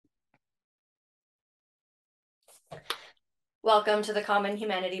Welcome to the Common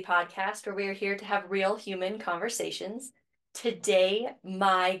Humanity Podcast, where we are here to have real human conversations. Today,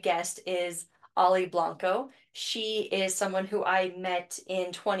 my guest is Ollie Blanco. She is someone who I met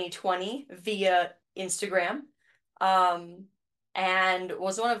in 2020 via Instagram, um, and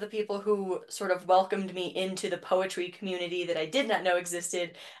was one of the people who sort of welcomed me into the poetry community that I did not know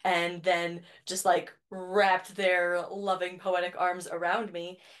existed, and then just like wrapped their loving poetic arms around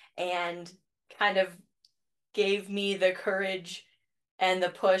me and kind of gave me the courage and the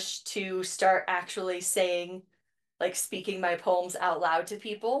push to start actually saying, like speaking my poems out loud to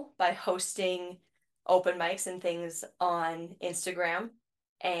people by hosting open mics and things on Instagram.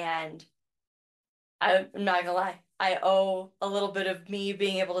 And I'm not gonna lie, I owe a little bit of me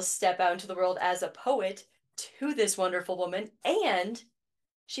being able to step out into the world as a poet to this wonderful woman. And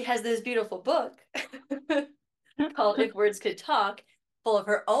she has this beautiful book called If Words Could Talk, full of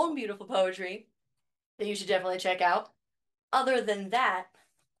her own beautiful poetry that you should definitely check out. Other than that,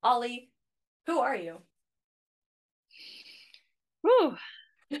 Ollie, who are you? Whew.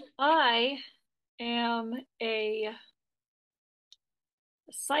 I am a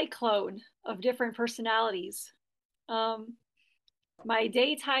cyclone of different personalities. Um, my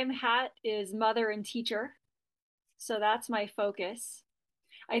daytime hat is mother and teacher, so that's my focus.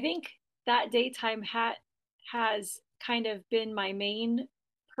 I think that daytime hat has kind of been my main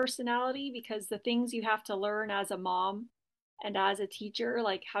personality because the things you have to learn as a mom and as a teacher,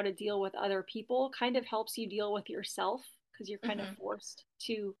 like how to deal with other people, kind of helps you deal with yourself because you're kind of Hmm. forced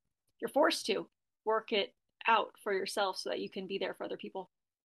to work it out for yourself so that you can be there for other people.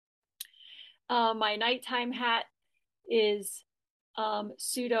 My nighttime hat is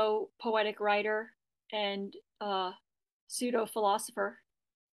pseudo poetic writer and pseudo philosopher.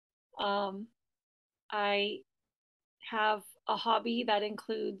 Um, I have a hobby that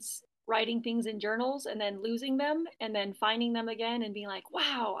includes writing things in journals and then losing them and then finding them again and being like,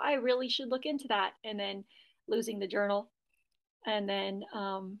 wow, I really should look into that. And then losing the journal and then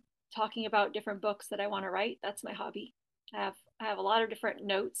talking about different books that I want to write. That's my hobby. I have a lot of different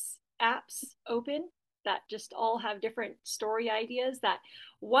notes apps open that just all have different story ideas that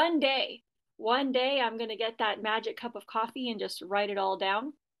one day, one day I'm going to get that magic cup of coffee and just write it all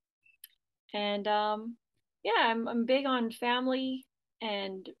down. And yeah, I'm big on family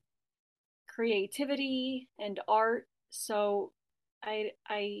and creativity and art. So I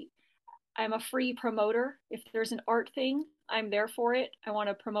I'm a free promoter. If there's an art thing, I'm there for it. I want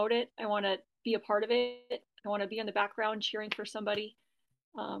to promote it. I want to be a part of it. I want to be in the background cheering for somebody.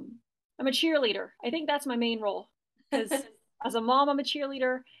 Um, I'm a cheerleader. I think that's my main role because as a mom, I'm a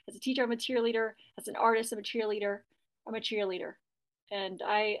cheerleader. As a teacher, I'm a cheerleader. As an artist, I'm a cheerleader. I'm a cheerleader, and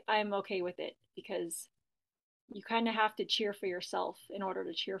I'm okay with it because you kind of have to cheer for yourself in order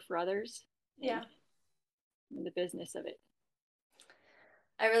to cheer for others, and Yeah. in the business of it.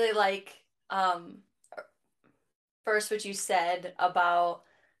 I really like first what you said about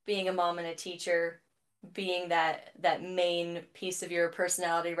being a mom and a teacher being that main piece of your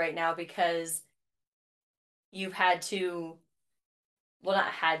personality right now because you've had to, well,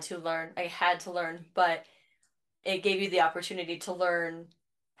 not had to learn, I had to learn, but it gave you the opportunity to learn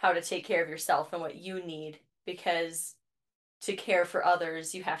how to take care of yourself and what you need because to care for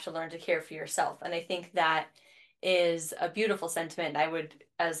others, you have to learn to care for yourself. And I think that is a beautiful sentiment. I would,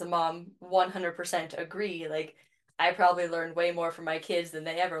 as a mom, 100% agree. Like, I probably learned way more from my kids than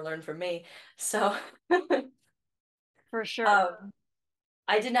they ever learned from me. So, For sure. um,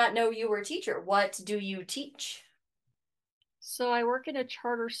 I did not know you were a teacher. What do you teach? So I work in a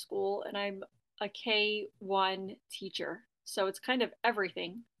charter school and I'm a K-1 teacher. So it's kind of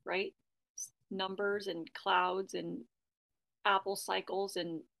everything, right? Numbers and clouds and Apple cycles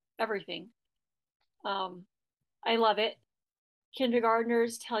and everything. Um, I love it.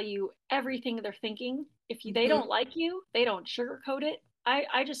 Kindergartners tell you everything they're thinking. If they don't Hmm. like you, they don't sugarcoat it.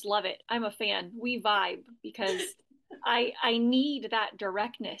 I just love it. I'm a fan. We vibe because I need that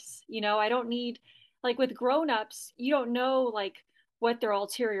directness. I don't need like with grown-ups, you don't know like what their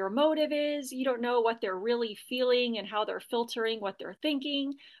ulterior motive is. You don't know what they're really feeling and how they're filtering what they're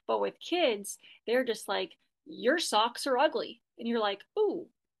thinking. But with kids, they're just like, your socks are ugly. And you're like, ooh,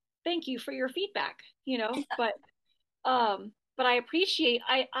 thank you for your feedback, but I appreciate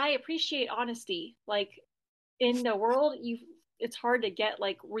honesty. Like in the world, it's hard to get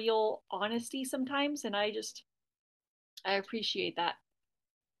like real honesty sometimes, and I appreciate that.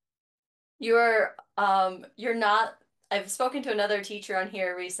 You're not, I've spoken to another teacher on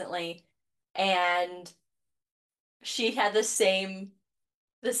here recently, and she had the same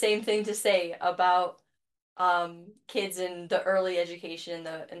thing to say about kids in the early education in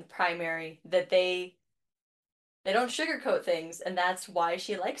the primary that They don't sugarcoat things, and that's why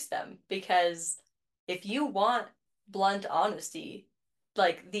she likes them. Because if you want blunt honesty,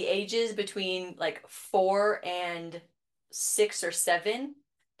 like the ages between like 4 and 6 or 7,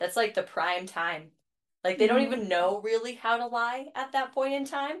 that's like the prime time. Like they don't Hmm. even know really how to lie at that point in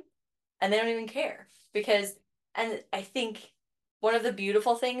time, and they don't even care. Because, and I think one of the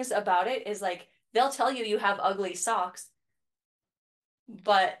beautiful things about it is like they'll tell you you have ugly socks,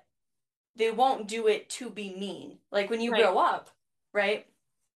 but they won't do it to be mean. Like when you Right. grow up, right?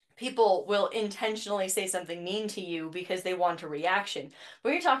 People will intentionally say something mean to you because they want a reaction.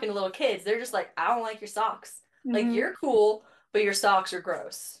 When you're talking to little kids, they're just like, I don't like your socks. Like Hmm. you're cool, but your socks are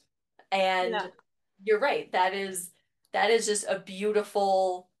gross. Yeah. And you're right. That is just a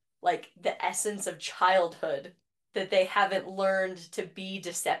beautiful, like the essence of childhood that they haven't learned to be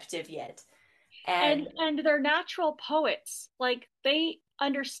deceptive yet. And And they're natural poets. Like they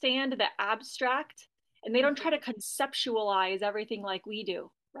understand the abstract and they don't try to conceptualize everything like we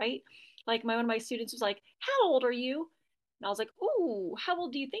do, right? Like one of my students was like, "How old are you?" And I was like, "Ooh, how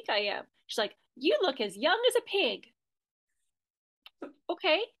old do you think I am?" She's like, "You look as young as a pig."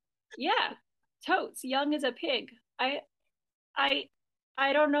 Okay. Yeah. Totes, young as a pig. I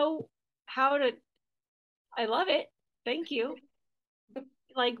I don't know how to I love it. Thank you.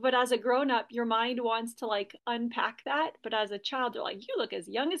 Like, but as a grown up, your mind wants to like unpack that, but as a child they're like, you look as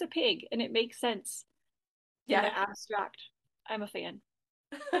young as a pig, and it makes sense in yeah. the abstract. I'm a fan.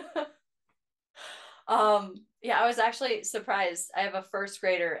 Yeah, I was actually surprised. I have a first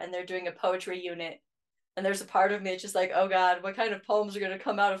grader and they're doing a poetry unit. And there's a part of me that's just like, oh God, what kind of poems are going to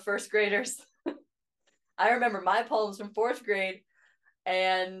come out of first graders? I remember my poems from fourth grade,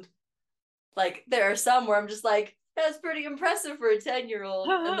 and like there are some where I'm just like, that's pretty impressive for a 10-year-old.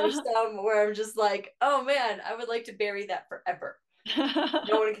 And there's some where I'm just like, oh man, I would like to bury that forever.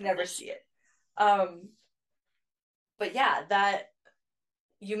 No one can ever see it. Um, but yeah, that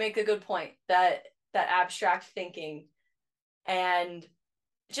you make a good point that that abstract thinking and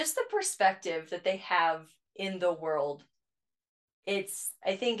just the perspective that they have in the world.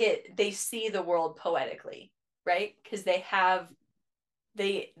 I think they see the world poetically, right? Because they don't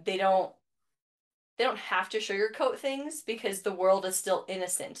have to sugarcoat things because the world is still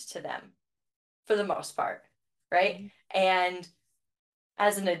innocent to them for the most part, right? And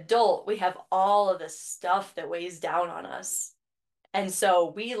as an adult, we have all of this stuff that weighs down on us. And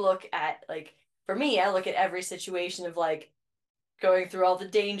so we look at like for me, I look at every situation of like going through all the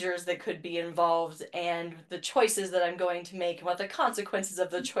dangers that could be involved and the choices that I'm going to make and what the consequences of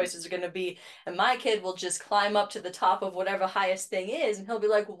the choices are going to be. And my kid will just climb up to the top of whatever highest thing is and he'll be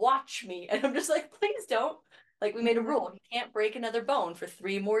like, watch me. And I'm just like, please don't. Like, we made a rule. He can't break another bone for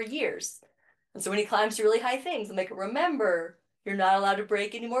 3 more years. And so when he climbs to really high things, I'm like, remember, you're not allowed to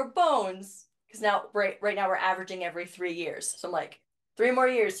break any more bones. Because now, right now, we're averaging every 3 years. So I'm like, 3 more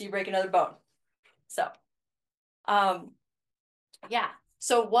years, so you break another bone. So, um, yeah.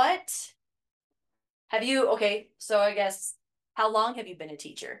 So what have you, okay, so I guess how long have you been a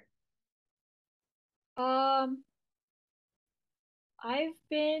teacher? um, I've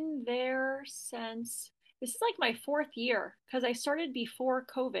been there since this is like my fourth year because I started before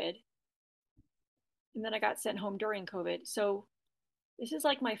COVID and then I got sent home during COVID. So this is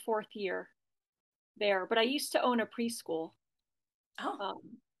like my fourth year there. But I used to own a preschool Oh, um,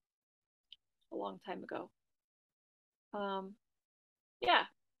 a long time ago. Um, yeah,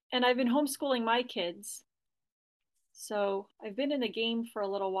 and I've been homeschooling my kids. So I've been in the game for a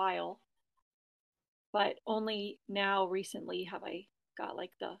little while, but only now recently have I got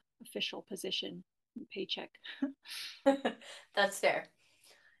like the official position and paycheck. that's fair.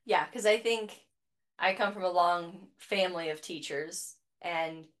 Yeah, because I think I come from a long family of teachers,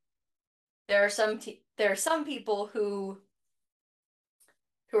 and there are some people who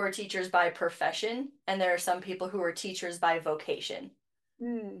are teachers by profession, and there are some people who are teachers by vocation.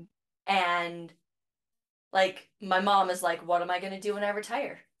 Mm. And like my mom is like, what am I going to do when I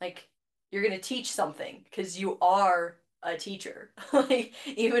retire? Like, you're going to teach something because you are a teacher. Like,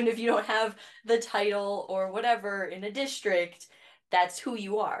 even if you don't have the title or whatever in a district, that's who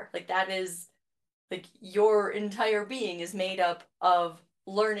you are. Like, that is like your entire being is made up of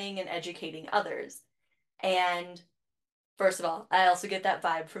learning and educating others. And first of all, I also get that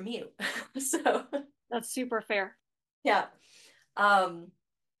vibe from you. So, That's super fair. yeah. Um,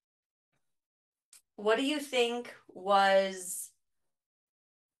 what do you think was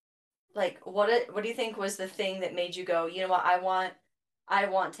like what do you think was the thing that made you go, you know what, I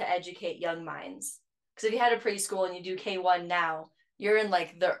want to educate young minds? Because if you had a preschool and you do K1 now, you're in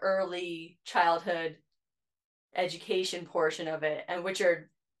like the early childhood education portion of it, and which are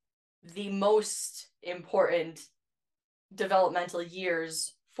the most important developmental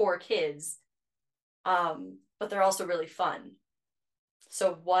years for kids. But they're also really fun.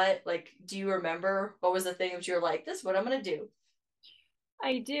 So what, like, do you remember what was the thing that you're like, this is what I'm gonna do?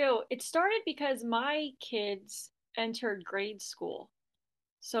 I do. It started because my kids entered grade school.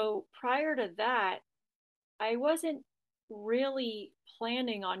 So prior to that, I wasn't really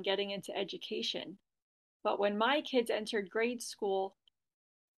planning on getting into education. But when my kids entered grade school,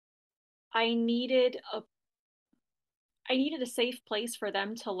 I needed a I needed a safe place for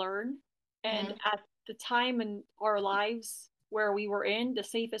them to learn. And Mm-hmm. at the time in our lives where we were in, the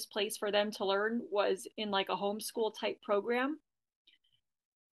safest place for them to learn was in like a homeschool type program.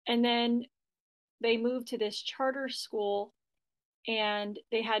 And then they moved to this charter school and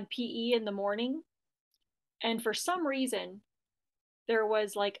they had PE in the morning. And for some reason, there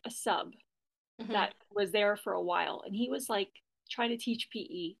was like a sub Mm-hmm. that was there for a while. And he was like trying to teach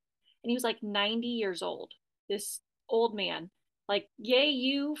PE. And he was like 90 years old, this old man. Like, yay,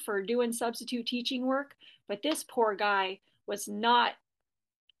 you for doing substitute teaching work. But this poor guy was not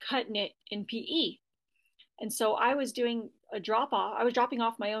cutting it in PE. And so I was doing a drop off. I was dropping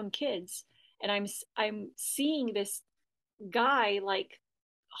off my own kids, and I'm seeing this guy like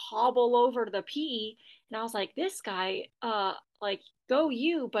hobble over to the PE, and I was like, this guy, like go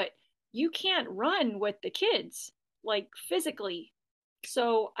you, but you can't run with the kids like physically.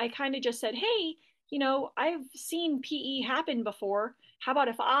 So I kind of just said, hey, I've seen PE happen before. How about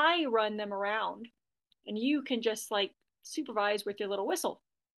if I run them around and you can just like supervise with your little whistle?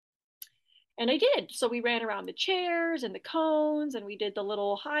 And I did. So we ran around the chairs and the cones and we did the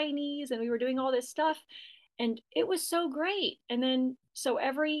little high knees and we were doing all this stuff. And it was so great. And then, so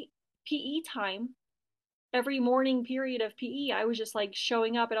every PE time, every morning period of PE, I was just like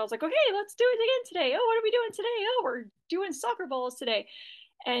showing up and I was like, okay, let's do it again today. Oh, what are we doing today? Oh, we're doing soccer balls today.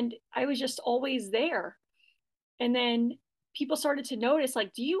 And I was just always there. And then people started to notice,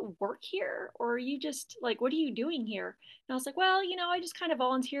 like, do you work here? Or are you just like, what are you doing here? And I was like, well, I just kind of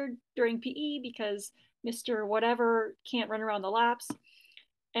volunteered during PE because Mr. Whatever can't run around the laps.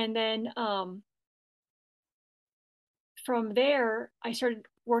 And then from there, I started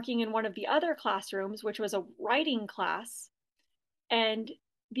working in one of the other classrooms, which was a writing class. And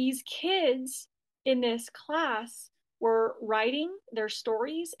these kids in this class were writing their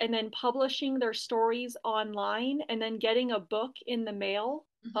stories and then publishing their stories online and then getting a book in the mail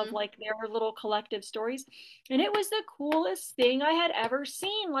of Mm-hmm. like their little collective stories. And it was the coolest thing I had ever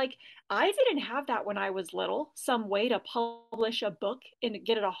seen. Like, I didn't have that when I was little, some way to publish a book and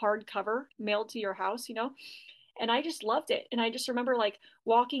get it a hardcover mailed to your house. And I just loved it. And I just remember like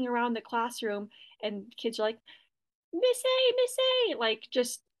walking around the classroom and kids are like, Miss A, Miss A, like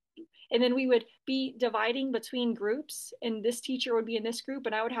just, and then we would be dividing between groups, and this teacher would be in this group,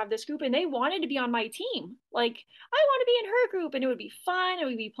 and I would have this group, and they wanted to be on my team. Like, I want to be in her group, and it would be fun, and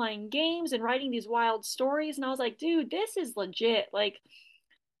we'd be playing games and writing these wild stories. And I was like, dude, this is legit. Like,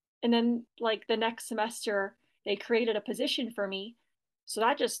 and then like the next semester, they created a position for me. So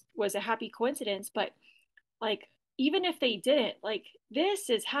that just was a happy coincidence. But like, even if they didn't, like, this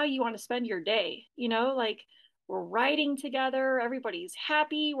is how you want to spend your day, like we're writing together, everybody's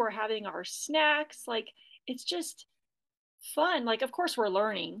happy, we're having our snacks. Like, it's just fun. Like, of course, we're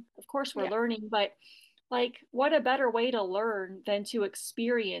Yeah. learning, but like, what a better way to learn than to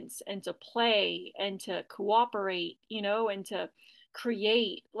experience and to play and to cooperate, and to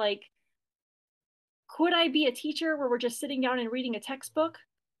create. Like, could I be a teacher where we're just sitting down and reading a textbook?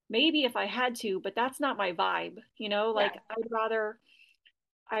 Maybe if I had to, but that's not my vibe. Yeah. Like,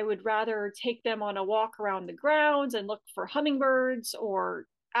 I would rather take them on a walk around the grounds and look for hummingbirds or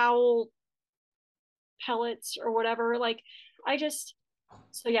owl pellets or whatever. Like, I just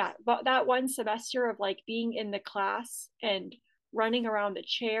so yeah, but that one semester of like being in the class and running around the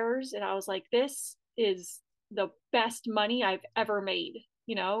chairs, and I was like, this is the best money I've ever made,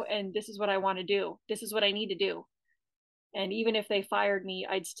 and this is what I want to do. This is what I need to do. And even if they fired me,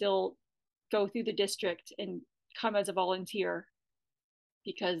 I'd still go through the district and come as a volunteer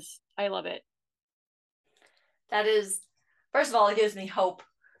because I love it. That is, first of all, it gives me hope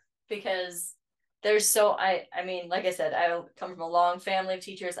because there's so I mean, like I said, I come from a long family of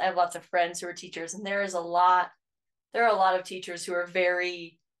teachers. I have lots of friends who are teachers, and there are a lot of teachers who are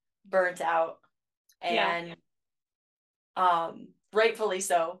very burnt out, Yeah. and rightfully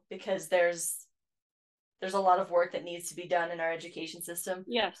so, because there's a lot of work that needs to be done in our education system.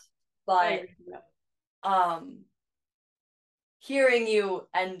 Yes. I But agree with that. um hearing you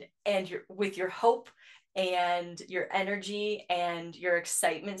and your with your hope and your energy and your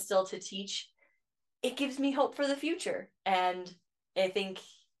excitement still to teach, it gives me hope for the future. And I think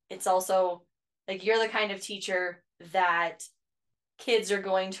it's also like you're the kind of teacher that kids are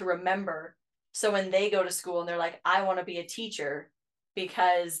going to remember. So when they go to school and they're like, I want to be a teacher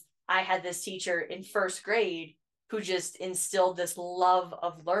because I had this teacher in first grade who just instilled this love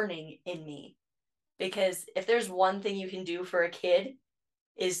of learning in me. Because if there's one thing you can do for a kid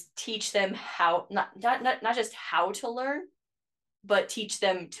is teach them how not just how to learn, but teach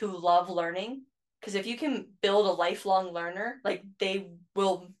them to love learning. Because if you can build a lifelong learner, like they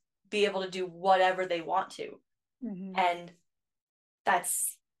will be able to do whatever they want to. Mm-hmm. And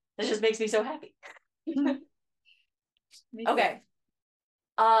that's that just makes me so happy. Me too. Okay.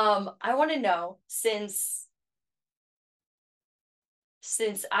 I want to know since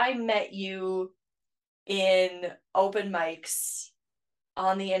I met you in open mics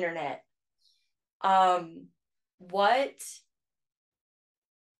on the internet, um, what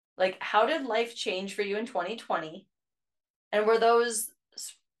like how did life change for you in 2020? And were those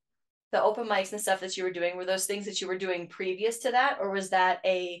the open mics and stuff that you were doing, were those things that you were doing previous to that, or was that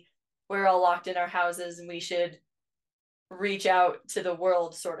a we're all locked in our houses and we should reach out to the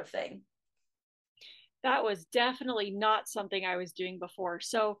world sort of thing? That was definitely not something I was doing before.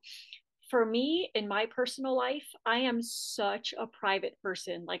 So for me in my personal life, I am such a private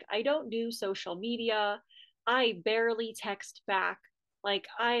person. Like I don't do social media. I barely text back. Like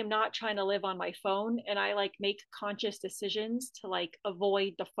I am not trying to live on my phone, and I like make conscious decisions to like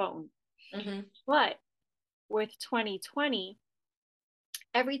avoid the phone. Mm-hmm. But with 2020,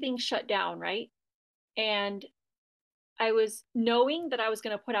 everything shut down, right? And I was knowing that I was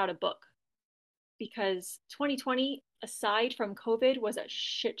going to put out a book because 2020, aside from COVID, was a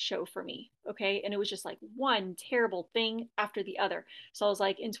shit show for me. Okay. And it was just like one terrible thing after the other. So I was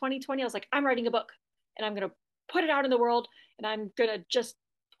like, in 2020, I was like, I'm writing a book and I'm going to put it out in the world and I'm going to just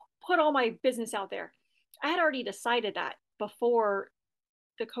put all my business out there. I had already decided that before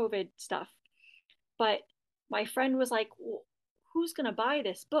the COVID stuff. But my friend was like, well, who's going to buy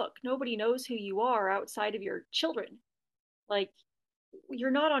this book? Nobody knows who you are outside of your children. Like,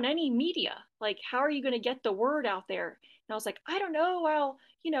 you're not on any media. Like, how are you going to get the word out there? And I was like, I don't know. I'll,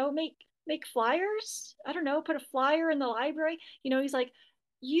 make flyers. I don't know, put a flyer in the library. He's like,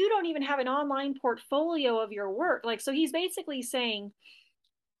 you don't even have an online portfolio of your work. Like, so he's basically saying,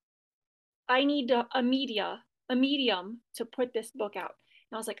 I need a medium to put this book out.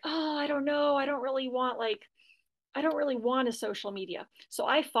 And I was like, oh, I don't know. I don't really want a social media. So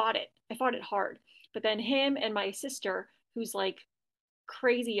I fought it. I fought it hard. But then him and my sister, who's like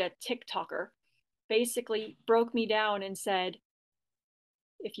crazy a TikToker, basically broke me down and said,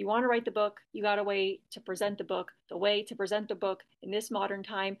 if you want to write the book, you got a way to present the book. The way to present the book in this modern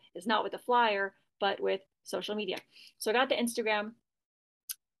time is not with a flyer, but with social media. So I got the Instagram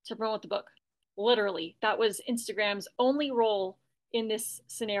to promote the book. Literally, that was Instagram's only role in this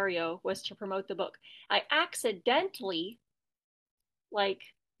scenario was to promote the book. I accidentally like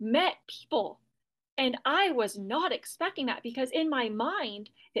met people, and I was not expecting that because in my mind,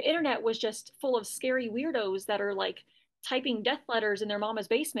 the internet was just full of scary weirdos that are like typing death letters in their mama's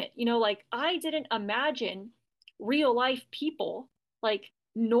basement. Like I didn't imagine real life people, like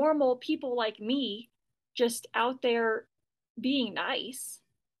normal people like me, just out there being nice,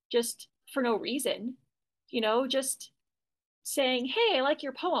 just for no reason, just saying, hey, I like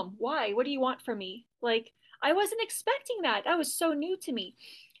your poem. Why? What do you want from me? Like, I wasn't expecting that. That was so new to me.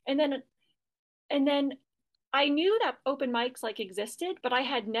 And then and then I knew that open mics like existed, but I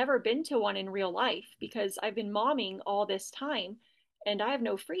had never been to one in real life because I've been momming all this time and I have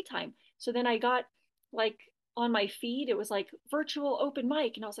no free time. So then I got like on my feed, it was like virtual open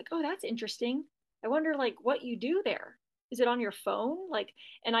mic. And I was like, oh, that's interesting. I wonder like what you do there. Is it on your phone? Like,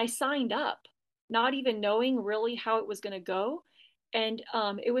 and I signed up, not even knowing really how it was going to go. And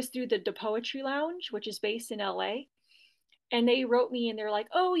it was through the Poetry Lounge, which is based in LA, and they wrote me and they're like,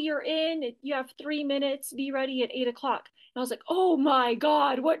 oh, you're in, you have 3 minutes, be ready at 8 o'clock. And I was like, oh my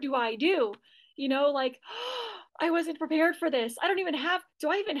God, what do I do? Like, I wasn't prepared for this. Do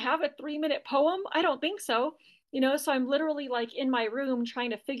I even have a 3 minute poem? I don't think so. So I'm literally like in my room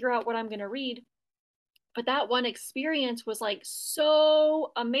trying to figure out what I'm going to read. But that one experience was like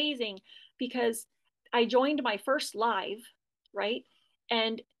so amazing because I joined my first live, right?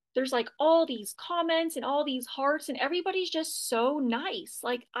 And there's like all these comments and all these hearts, and everybody's just so nice.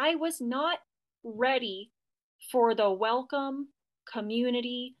 Like, I was not ready for the welcome,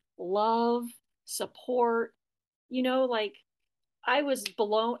 community, love, support. Like I was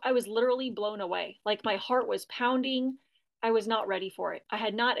literally blown away. Like, my heart was pounding. I was not ready for it. I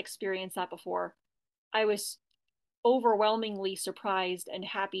had not experienced that before. I was overwhelmingly surprised and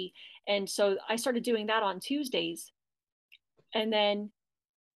happy. And so I started doing that on Tuesdays. And then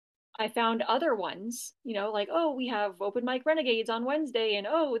I found other ones, like, oh, we have open mic renegades on Wednesday and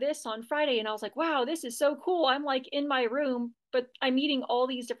oh, this on Friday. And I was like, wow, this is so cool. I'm like in my room, but I'm meeting all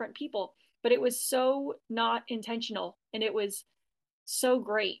these different people. But it was so not intentional and it was so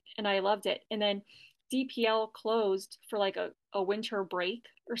great and I loved it. And then DPL closed for like a winter break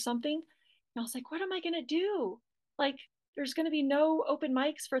or something. And I was like, what am I going to do? Like, there's going to be no open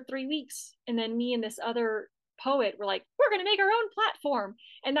mics for 3 weeks. And then me and this other poet were like, we're going to make our own platform.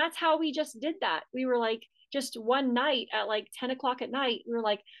 And that's how we just did that. We were like, just one night at like 10 o'clock at night, we were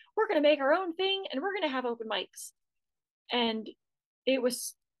like, we're going to make our own thing and we're going to have open mics. And it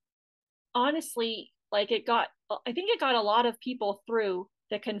was honestly like I think it got a lot of people through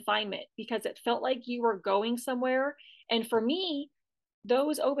the confinement because it felt like you were going somewhere. And for me,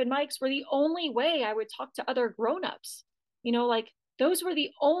 those open mics were the only way I would talk to other grown-ups. Like those were the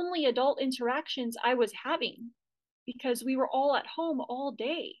only adult interactions I was having because we were all at home all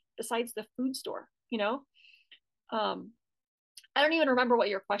day besides the food store. um I don't even remember what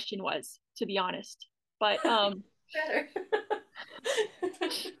your question was, to be honest, but Better.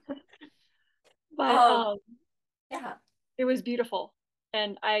 but Um, yeah. it was beautiful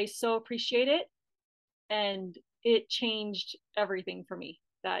and I so appreciate it. And it changed everything for me,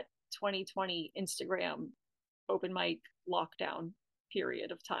 that 2020 Instagram open mic lockdown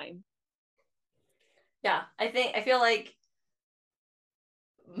period of time. Yeah. I feel like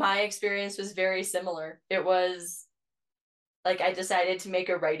my experience was very similar. It was like I decided to make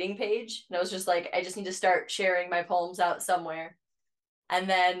a writing page and I was just like, I just need to start sharing my poems out somewhere. And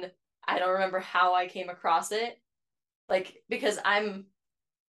then I don't remember how I came across it. Like, because I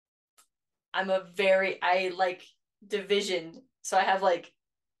like division. So I have like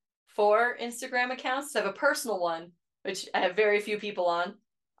 4 Instagram accounts. So I have a personal one, which I have very few people on.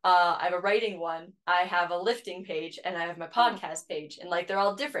 I have a writing one. I have a lifting page, and I have my podcast page. And like they're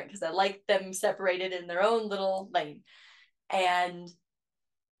all different because I like them separated in their own little lane. And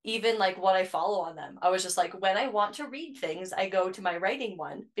even like what I follow on them, I was just like, when I want to read things, I go to my writing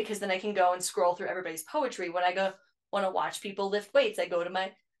one because then I can go and scroll through everybody's poetry. When I go want to watch people lift weights, I go to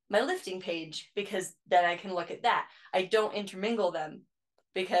my lifting page because then I can look at that. I don't intermingle them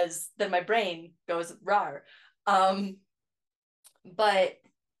because then my brain goes rar. But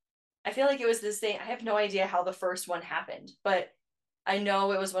I feel like it was this thing. I have no idea how the first one happened, but I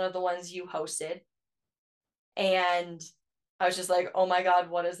know it was one of the ones you hosted. And I was just like, oh my God,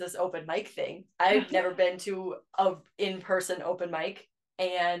 what is this open mic thing? I've never been to a in-person open mic.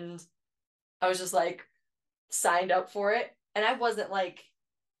 And I was just like signed up for it. And I wasn't like,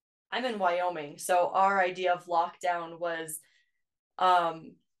 I'm in Wyoming. So our idea of lockdown was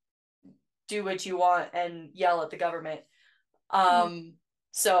um do what you want and yell at the government. Um,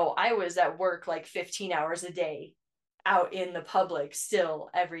 so I was at work like 15 hours a day out in the public still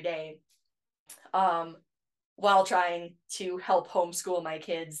every day, um, while trying to help homeschool my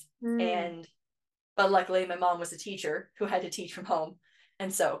kids. Mm. But luckily my mom was a teacher who had to teach from home.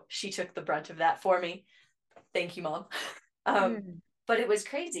 And so she took the brunt of that for me. Thank you, Mom. Mm. But it was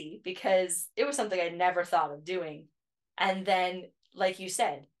crazy because it was something I never thought of doing. And then, like you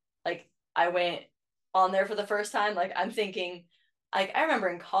said, like I went on there for the first time. Like I'm thinking, like I remember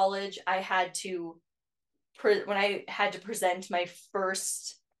in college, I had to when I had to present my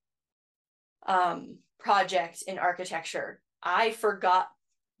first project in architecture, I forgot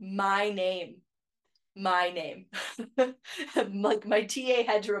my name. My name. Like my TA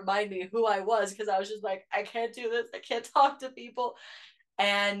had to remind me who I was because I was just like, I can't do this. I can't talk to people.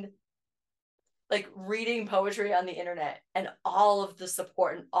 And like reading poetry on the internet and all of the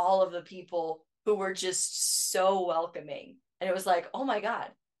support and all of the people who were just so welcoming. And it was like, oh my God,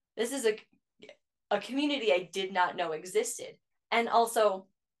 this is a community I did not know existed. And also,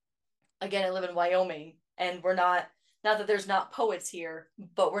 again, I live in Wyoming and we're not that there's not poets here,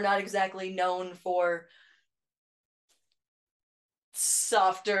 but we're not exactly known for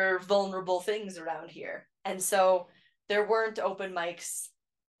softer, vulnerable things around here. And so there weren't open mics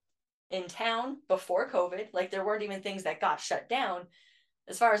in town before COVID. Like there weren't even things that got shut down.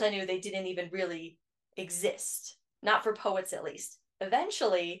 As far as I knew, they didn't even really exist. Not for poets, at least.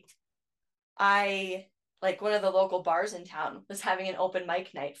 Eventually, I like one of the local bars in town was having an open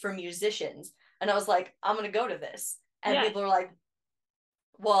mic night for musicians. And I was like, I'm going to go to this. And Yeah. people are like,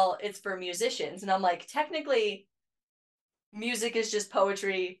 well, it's for musicians. And I'm like, technically, music is just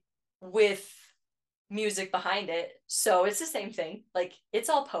poetry with music behind it. So it's the same thing. Like it's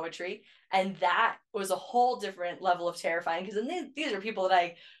all poetry. And that was a whole different level of terrifying because then these are people that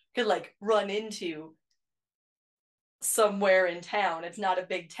I could like run into somewhere in town. It's not a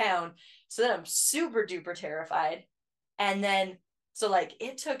big town. So then I'm super duper terrified. And then So like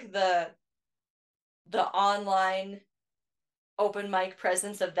it took the online open mic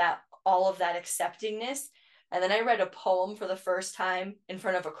presence of that, all of that acceptingness. And then I read a poem for the first time in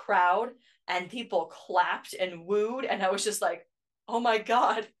front of a crowd, and people clapped and wooed. And I was just like, oh my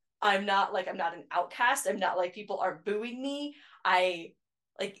God, I'm not an outcast. I'm not like people aren't booing me. I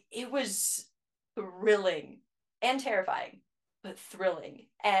like it was thrilling and terrifying, but thrilling.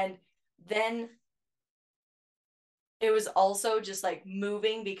 And then it was also just like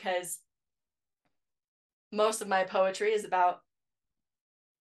moving because most of my poetry is about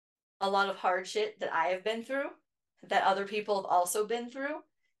a lot of hard shit that I have been through, that other people have also been through.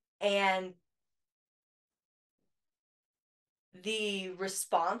 And the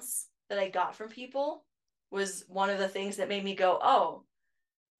response that I got from people was one of the things that made me go, oh,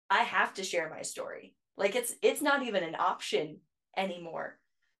 I have to share my story. Like it's not even an option anymore.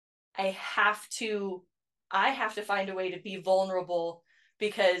 I have to I have to find a way to be vulnerable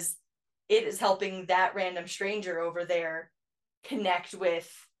because it is helping that random stranger over there connect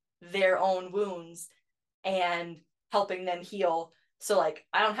with their own wounds and helping them heal. So like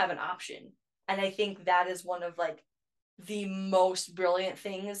I don't have an option. And I think that is one of like the most brilliant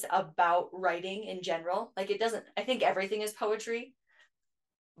things about writing in general. Like it doesn't I think everything is poetry,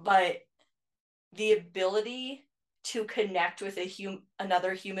 but the ability to connect with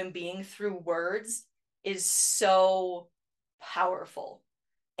another human being through words is so powerful.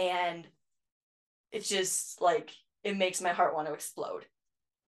 And it's just like it makes my heart want to explode.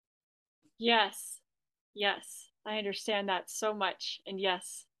 Yes. Yes. I understand that so much. And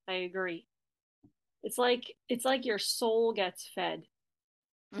yes, I agree. It's like your soul gets fed.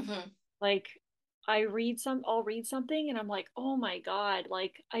 Mm-hmm. Like I'll read something and I'm like, "Oh my God,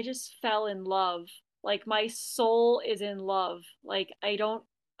 like I just fell in love. Like my soul is in love. Like I don't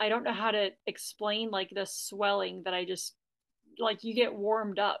know how to explain like the swelling that I just like you get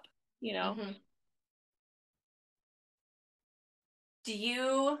warmed up, you know?" Mm-hmm. Do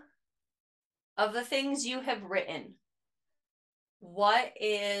you, of the things you have written, what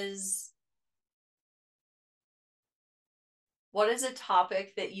what is a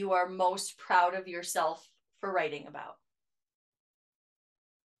topic that you are most proud of yourself for writing about?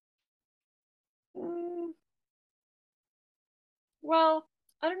 Mm, well,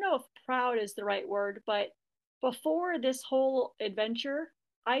 I don't know if proud is the right word, but before this whole adventure,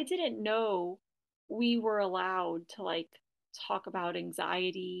 I didn't know we were allowed to like talk about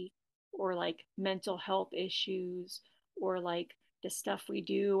anxiety or like mental health issues or like the stuff we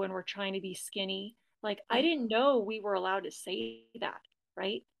do when we're trying to be skinny. Like, I didn't know we were allowed to say that,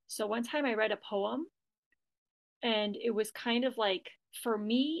 right? So one time I read a poem and it was kind of like, for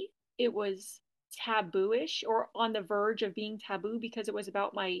me, it was tabooish or on the verge of being taboo because it was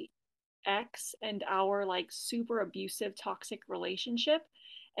about my ex and our like super abusive toxic relationship.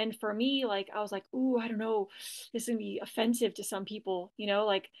 And for me, like I was like, ooh, I don't know, this is gonna be offensive to some people, you know,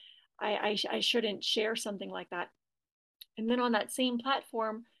 like I shouldn't share something like that. And then on that same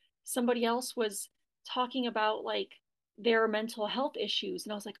platform, somebody else was talking about like their mental health issues,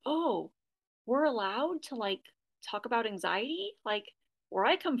 and I was like, oh, we're allowed to like talk about anxiety. Like where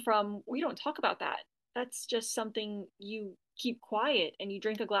I come from, we don't talk about that. That's just something you keep quiet and you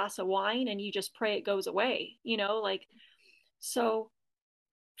drink a glass of wine and you just pray it goes away, you know, like so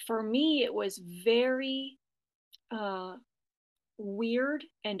for me it was very uh weird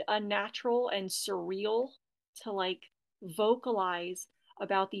and unnatural and surreal to like vocalize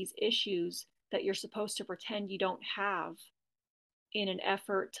about these issues that you're supposed to pretend you don't have in an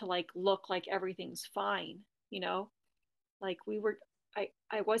effort to like look like everything's fine, you know? Like we were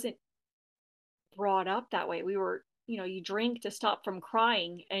I wasn't brought up that way. We were, you know, you drink to stop from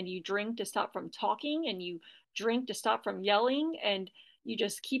crying and you drink to stop from talking and you drink to stop from yelling and you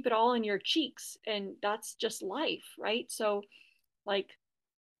just keep it all in your cheeks and that's just life, right? So like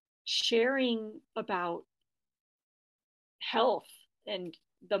sharing about health and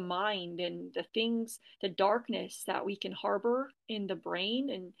the mind and the things, the darkness that we can harbor in the brain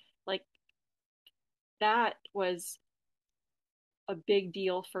and like that was a big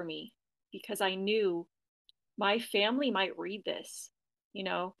deal for me because I knew my family might read this, you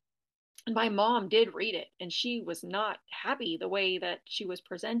know, and my mom did read it and she was not happy the way that she was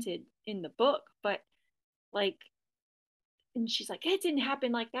presented in the book, but like, and she's like, it didn't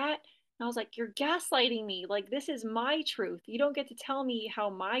happen like that. And I was like, you're gaslighting me. Like, this is my truth. You don't get to tell me how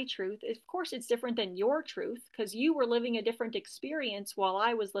my truth, of course, it's different than your truth because you were living a different experience while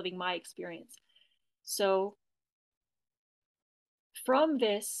I was living my experience. So from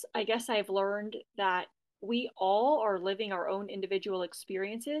this, I guess I've learned that we all are living our own individual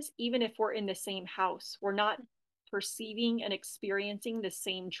experiences, even if we're in the same house. We're not perceiving and experiencing the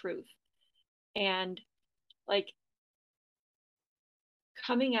same truth. And like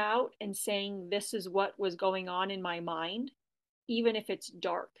coming out and saying this is what was going on in my mind, even if it's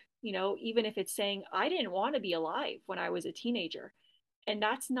dark, even if it's saying I didn't want to be alive when I was a teenager. And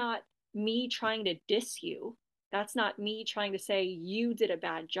that's not me trying to diss you. That's not me trying to say you did a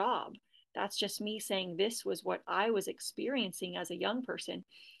bad job. That's just me saying this was what I was experiencing as a young person.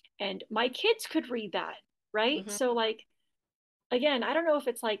 And my kids could read that, right? Mm-hmm. So, like, again, I don't know if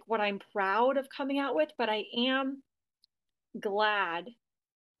it's like what I'm proud of coming out with, but I am glad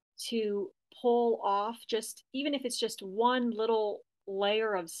to pull off just, even if it's just one little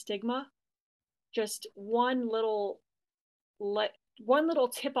layer of stigma, just le- one little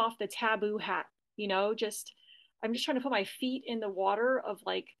tip off the taboo hat, just I'm just trying to put my feet in the water of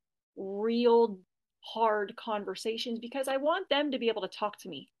like real hard conversations because I want them to be able to talk to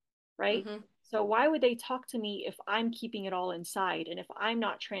me, right? Mm-hmm. So why would they talk to me if I'm keeping it all inside and if I'm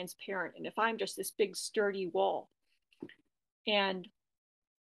not transparent and if I'm just this big sturdy wall? And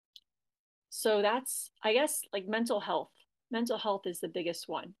so that's, I guess, like mental health. Mental health is the biggest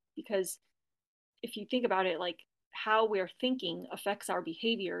one because if you think about it, like how we're thinking affects our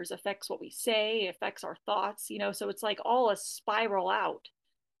behaviors, affects what we say, affects our thoughts, so it's like all a spiral out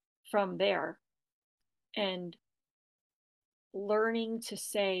from there. And learning to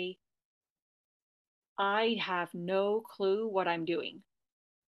say, I have no clue what I'm doing,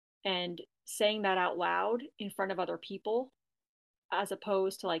 and saying that out loud in front of other people, as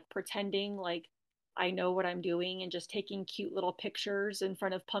opposed to like pretending like I know what I'm doing and just taking cute little pictures in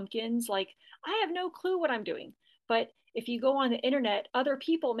front of pumpkins. Like, I have no clue what I'm doing. But if you go on the internet, other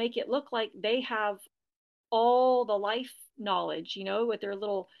people make it look like they have all the life knowledge, with their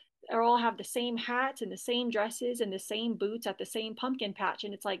little, they all have the same hats and the same dresses and the same boots at the same pumpkin patch.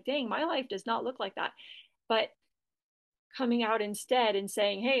 And it's like, dang, my life does not look like that. But coming out instead and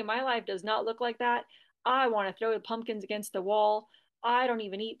saying, hey, my life does not look like that. I want to throw the pumpkins against the wall. I don't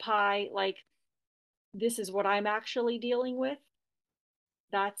even eat pie. Like, this is what I'm actually dealing with.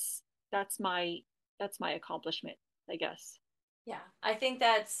 That's that's my that's my accomplishment, I guess. Yeah, I think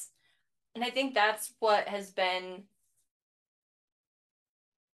that's what has been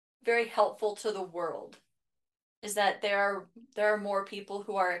very helpful to the world is that there are more people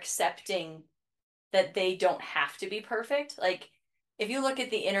who are accepting that they don't have to be perfect. Like if you look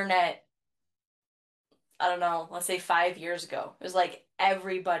at the internet, I don't know, let's say 5 years ago, it was like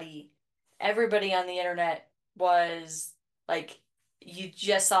everybody on the internet was like you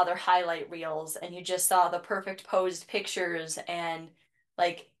just saw their highlight reels and you just saw the perfect posed pictures and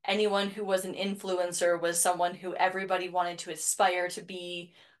like anyone who was an influencer was someone who everybody wanted to aspire to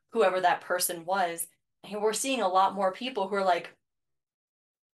be whoever that person was. And we're seeing a lot more people who are like,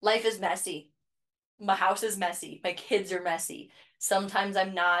 life is messy. My house is messy. My kids are messy. Sometimes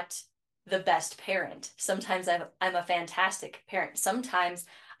I'm not the best parent. Sometimes I'm a fantastic parent. Sometimes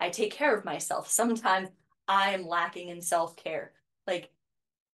I take care of myself. Sometimes I am lacking in self-care. Like,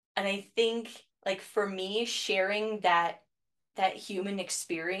 and I think like for me, sharing that human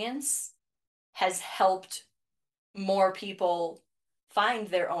experience has helped more people find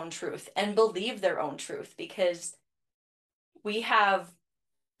their own truth and believe their own truth because we have,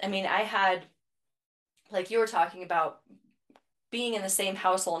 I mean, I had like you were talking about being in the same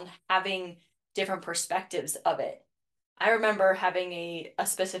household and having different perspectives of it. I remember having a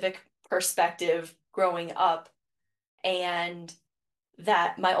specific perspective growing up, and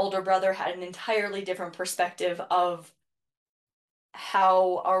that my older brother had an entirely different perspective of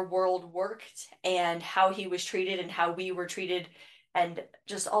how our world worked and how he was treated and how we were treated and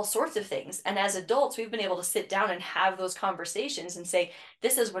just all sorts of things. And as adults, we've been able to sit down and have those conversations and say,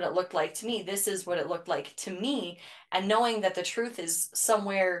 this is what it looked like to me. This is what it looked like to me. And knowing that the truth is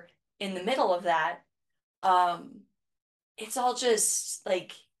somewhere in the middle of that, um, it's all just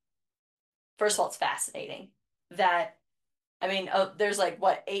like, first of all, it's fascinating that, I mean, there's like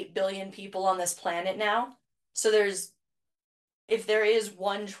what, 8 billion people on this planet now. So if there is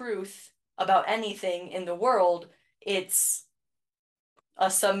one truth about anything in the world, it's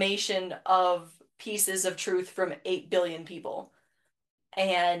a summation of pieces of truth from 8 billion people.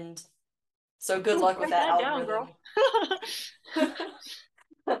 And so good Ooh, luck with write that that down, algorithm.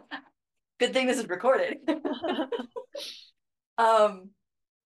 girl. Good thing this is recorded. Um,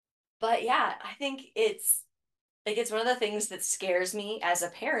 but yeah, I think it's like it's one of the things that scares me as a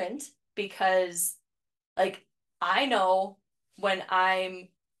parent because like I know when I'm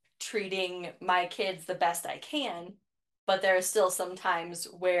treating my kids the best I can, but there are still some times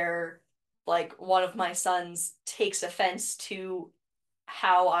where like one of my sons takes offense to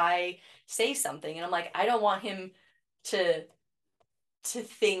how I say something and I'm like I don't want him to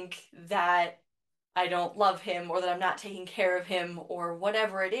think that I don't love him or that I'm not taking care of him or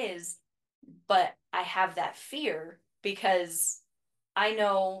whatever it is, but I have that fear because I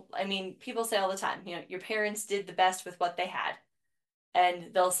know, I mean, people say all the time, your parents did the best with what they had.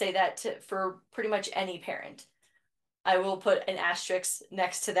 And they'll say that for pretty much any parent. I will put an asterisk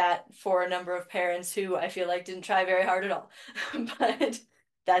next to that for a number of parents who I feel like didn't try very hard at all. But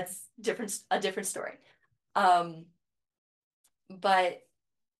that's a different story. Um, but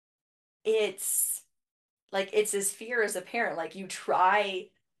it's it's this fear as a parent. Like you try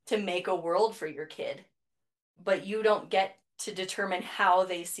to make a world for your kid, but you don't get to determine how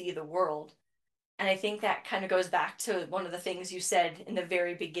they see the world. And I think that kind of goes back to one of the things you said in the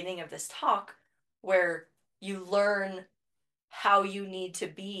very beginning of this talk, where you learn how you need to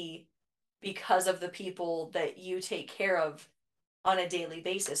be because of the people that you take care of on a daily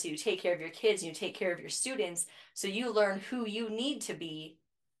basis. So you take care of your kids, you take care of your students, so you learn who you need to be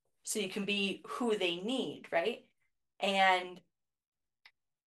so you can be who they need, right? And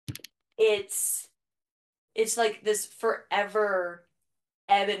it's it's like this forever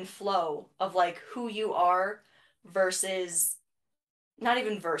ebb and flow of like who you are versus not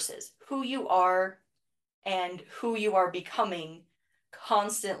even versus who you are and who you are becoming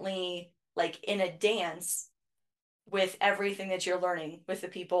constantly like in a dance with everything that you're learning with the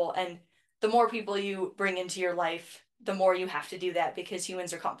people. And the more people you bring into your life, the more you have to do that because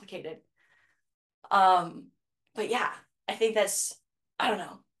humans are complicated. Um, but yeah, I think that's, I don't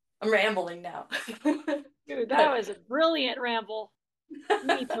know, I'm rambling now. Dude, that But was a brilliant ramble. You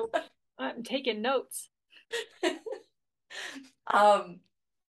need to. I'm taking notes. um,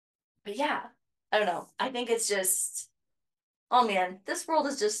 but yeah, I don't know. I think it's just, oh man, this world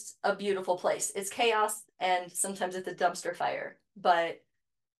is just a beautiful place. It's chaos and sometimes it's a dumpster fire, but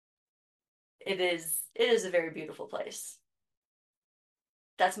it is a very beautiful place.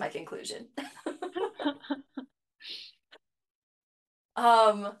 That's my conclusion.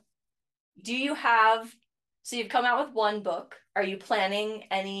 Um, do you have, so you've come out with one book. Are you planning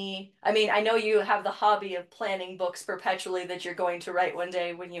any? I mean, I know you have the hobby of planning books perpetually that you're going to write one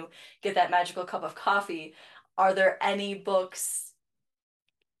day when you get that magical cup of coffee. Are there any books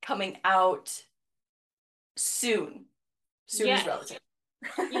coming out soon? Soon is Yes, relative.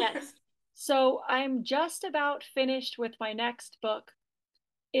 yes. So I'm just about finished with my next book.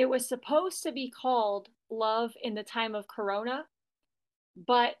 It was supposed to be called Love in the Time of Corona,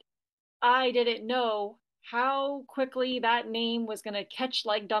 but I didn't know how quickly that name was going to catch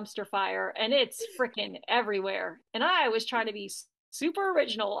like dumpster fire, and it's freaking everywhere. And I was trying to be super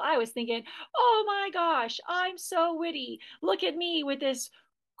original. I was thinking, oh my gosh, I'm so witty. Look at me with this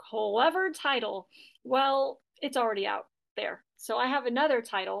clever title. Well, it's already out there. So I have another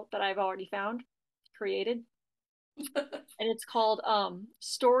title that I've already found, created, and it's called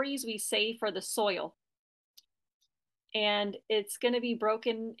Stories We Say for the Soil. And it's going to be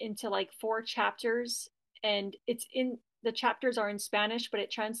broken into like 4 chapters, and it's in the chapters are in Spanish, but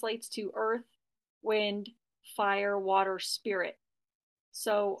it translates to earth, wind, fire, water, spirit.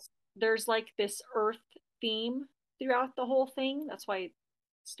 So there's like this earth theme throughout the whole thing. That's why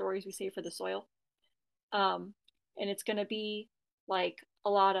Stories We Say for the Soil. um and it's going to be like a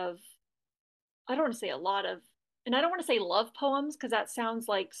lot of, I don't want to say a lot of, and I don't want to say love poems because that sounds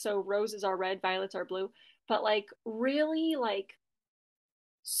like so roses are red, violets are blue, but like really like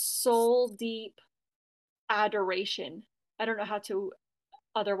soul deep adoration. I don't know how to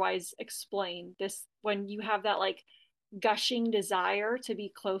otherwise explain this, when you have that like gushing desire to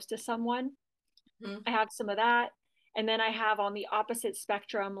be close to someone. Mhm. I have some of that. And then I have on the opposite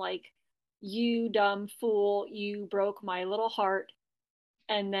spectrum, like, you dumb fool, you broke my little heart.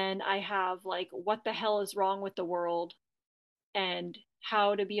 And then I have like, what the hell is wrong with the world? And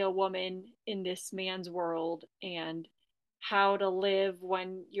how to be a woman in this man's world, and how to live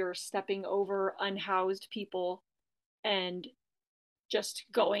when you're stepping over unhoused people, and just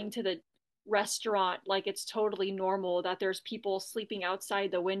going to the restaurant like it's totally normal that there's people sleeping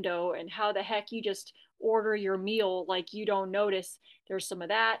outside the window, and how the heck you just order your meal like you don't notice. There's some of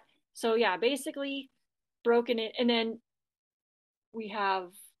that. So yeah, basically broken it. And then we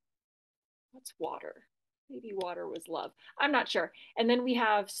have, what's water? Maybe water was love. I'm not sure. And then we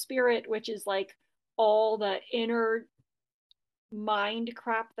have spirit, which is like all the inner mind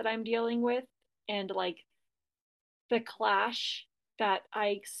crap that I'm dealing with, and like the clash that I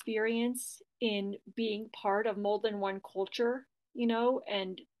experience in being part of more than one culture,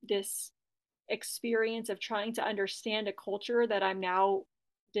 and this experience of trying to understand a culture that I'm now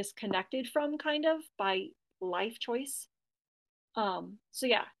disconnected from kind of by life choice. So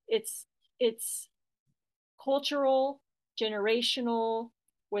yeah, it's cultural, generational,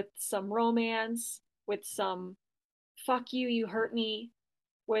 with some romance, with some fuck you, you hurt me,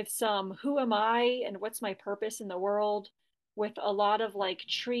 with some who am I and what's my purpose in the world, with a lot of like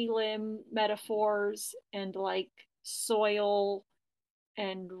tree limb metaphors and like soil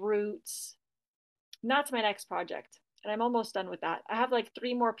and roots. And that's my next project. And I'm almost done with that. I have like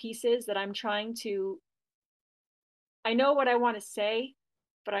three more pieces that I'm trying to, I know what I want to say,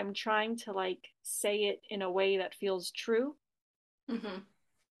 but I'm trying to like say it in a way that feels true. Hmm.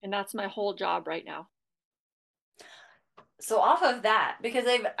 And that's my whole job right now. So off of that, because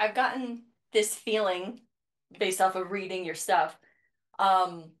I've gotten this feeling based off of reading your stuff,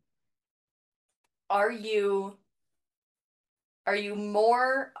 um, are you are you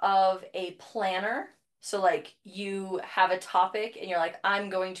more of a planner? So like you have a topic and you're like, I'm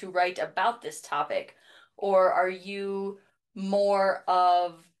going to write about this topic, or are you more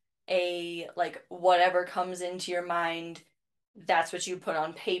of a like whatever comes into your mind, that's what you put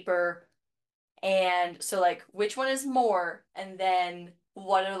on paper? And so like which one is more, and then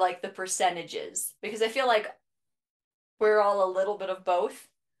what are like the percentages? Because I feel like we're all a little bit of both,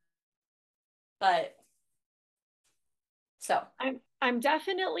 but so. I'm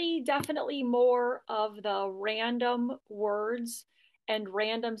definitely more of the random words and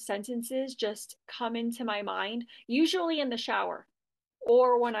random sentences just come into my mind, usually in the shower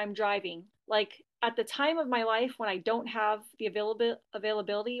or when I'm driving. Like at the time of my life when I don't have the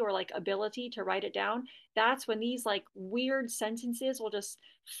availability or like ability to write it down, that's when these like weird sentences will just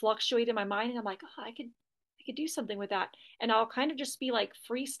fluctuate in my mind and I'm like, oh, I could do something with that. And I'll kind of just be like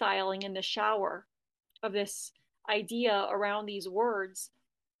freestyling in the shower of this idea around these words,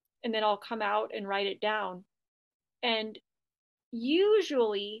 and then I'll come out and write it down. And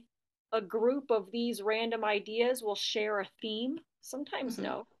usually a group of these random ideas will share a theme, sometimes Mhm.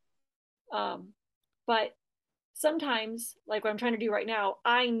 no. um, but sometimes, like what I'm trying to do right now,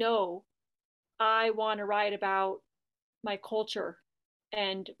 I know I want to write about my culture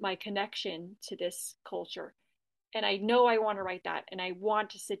and my connection to this culture, and I know I want to write that and I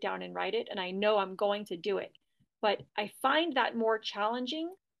want to sit down and write it and I know I'm going to do it. But I find that more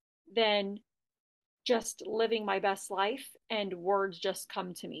challenging than just living my best life and words just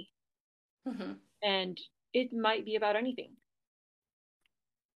come to me. Mhm. And it might be about anything.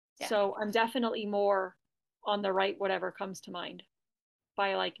 Yeah. So I'm definitely more on the right, whatever comes to mind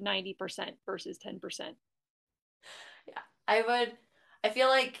by like 90% versus 10%. Yeah. I feel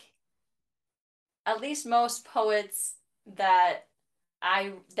like at least most poets that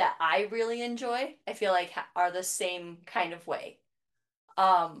I really enjoy, I feel like are the same kind of way.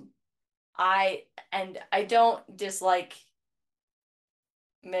 Um, I don't dislike,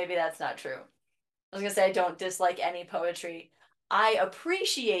 maybe that's not true. I was gonna say I don't dislike any poetry. I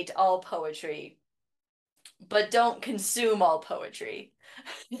appreciate all poetry, but don't consume all poetry.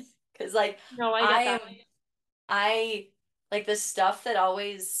 Because like No, I I get am that. I like the stuff that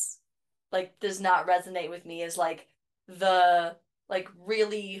always like does not resonate with me is like the like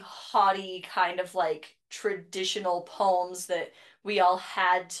really haughty kind of like traditional poems that we all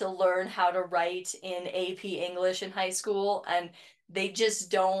had to learn how to write in AP English in high school, and they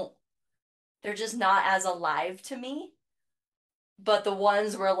just don't, they're just not as alive to me. But the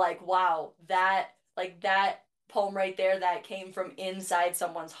ones where like, wow, that poem right there that came from inside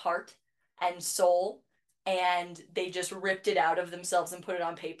someone's heart and soul, and they just ripped it out of themselves and put it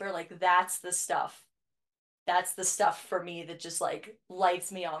on paper, like that's the stuff. That's the stuff for me that just like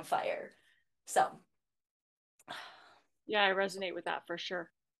lights me on fire. So, Yeah, I resonate with that for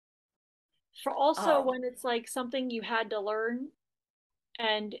sure. For also um, when it's like something you had to learn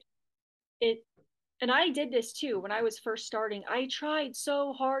and it and I did this too when I was first starting. I tried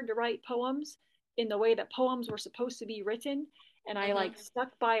so hard to write poems in the way that poems were supposed to be written, and I mhm, like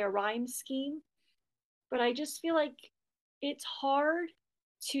stuck by a rhyme scheme. But I just feel like it's hard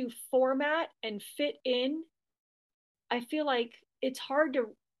to format and fit in. I feel like it's hard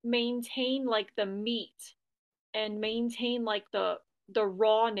to maintain like the meat and maintain like the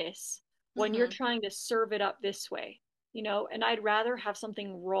rawness when you're mhm. trying to serve it up this way, and I'd rather have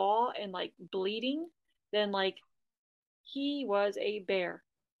something raw and like bleeding than like he was a bear.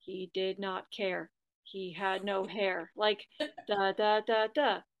 He did not care. He had no hair. Like da da da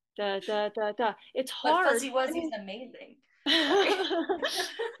da da da da da. It's But hard. Fuzzy I Wuzzy's mean, amazing. Sorry.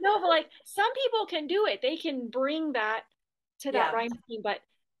 no, but like some people can do it. They can bring that to that Yeah. rhyme scheme, but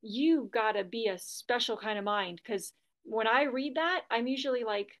you gotta be a special kind of mind because when I read that, I'm usually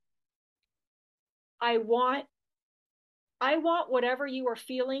like, I want I want whatever you are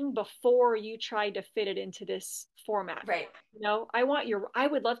feeling before you try to fit it into this format. Right. I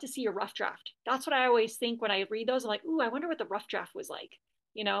would love to see your rough draft. That's what I always think when I read those. I'm like, ooh, I wonder what the rough draft was like,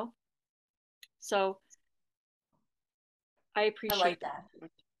 you know? So I I appreciate like that.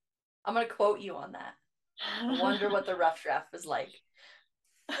 I'm gonna quote you on that. I wonder that. what the rough draft was like.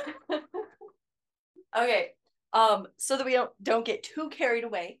 Okay. So that we don't get too carried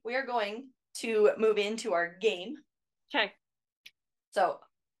away, we are going to move into our game. Okay. So,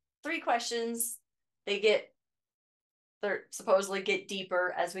 three questions. They're supposedly get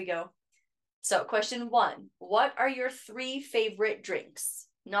deeper as we go. So, question one, what are your three favorite drinks?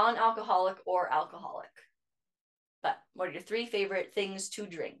 Non-alcoholic or alcoholic? But what are your three favorite things to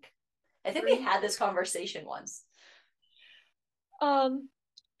drink? I think we Three. had this conversation once. Um,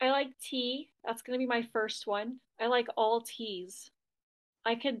 I like tea. That's gonna be my first one. I like all teas.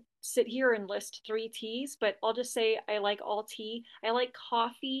 I could sit here and list three teas, but I'll just say I like all tea. I like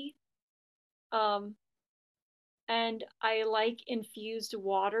coffee. Um, and I like infused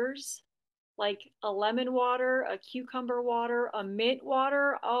waters, like a lemon water, a cucumber water, a mint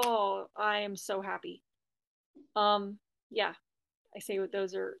water. Oh, I am so happy. Um, yeah, I say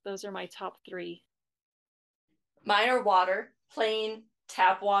those are my top three. Mine are water, plain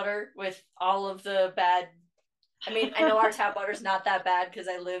tap water with all of the bad. I mean, I know our tap water is not that bad because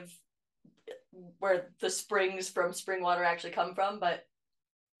I live where the springs from spring water actually come from, but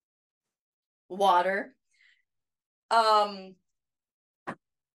water. Um,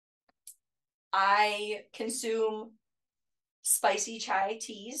 I consume spicy chai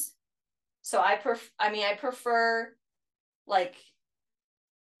teas. So I prefer like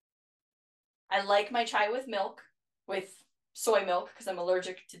I like my chai with milk, with soy milk because I'm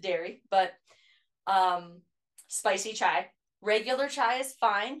allergic to dairy, but um spicy chai. Regular chai is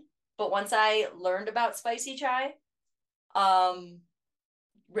fine, but once I learned about spicy chai, um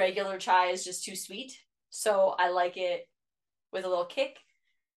regular chai is just too sweet. So I like it with a little kick.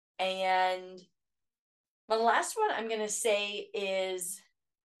 And the last one I'm gonna say is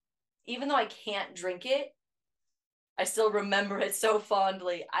even though I can't drink it, I still remember it so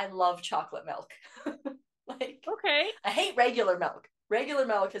fondly. I love chocolate milk. Like, Okay. I hate regular milk. Regular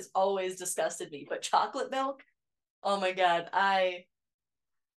milk has always disgusted me, but chocolate milk, oh my God, I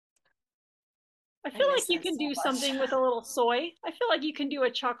I feel like miss you that can so do much. something with a little soy. I feel like you can do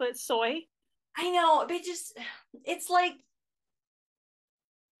a chocolate soy. I know, but it's like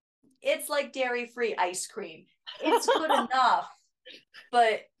it's like dairy-free ice cream. It's good enough,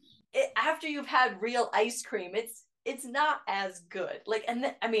 but after you've had real ice cream, it's not as good. Like,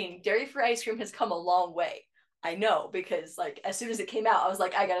 I mean, dairy-free ice cream has come a long way. I know because like as soon as it came out, I was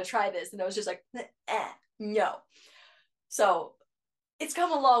like, I gotta try this, and I was just like, no. So it's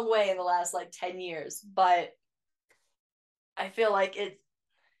come a long way in the last like 10 years, but I feel like it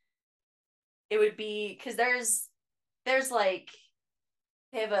would be because there's like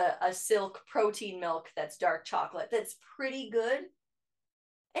they have a silk protein milk that's dark chocolate that's pretty good.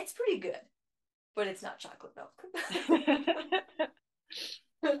 It's pretty good, but it's not chocolate milk.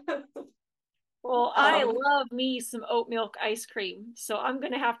 Well, I um, love me some oat milk ice cream, so I'm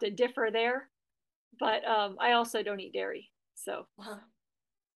gonna have to differ there. But I also don't eat dairy, so well,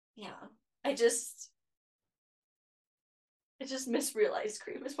 yeah. I just I just miss real ice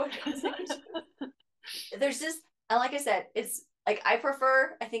cream is what it is. There's just like I said, it's like I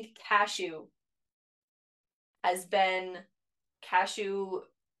think has been cashew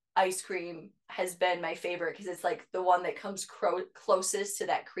ice cream has been my favorite because it's like the one that comes closest to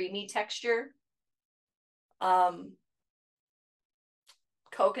that creamy texture. Um,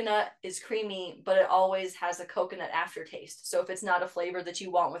 Coconut is creamy, but it always has a coconut aftertaste. So if it's not a flavor that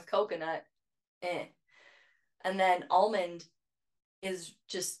you want with coconut, eh. And then almond is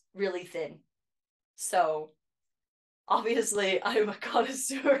just really thin. So obviously I'm a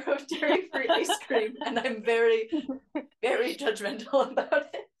connoisseur of dairy-free ice cream and I'm very, very judgmental about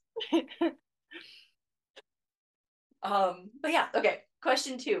it. But yeah, okay.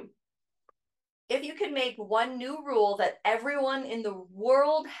 Question two. If you could make one new rule that everyone in the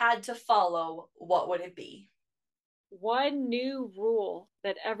world had to follow, what would it be? one new rule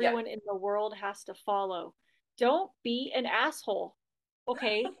that Yep. everyone in the world has to follow. Don't be an asshole.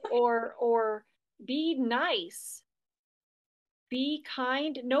 Okay? Or be nice. Be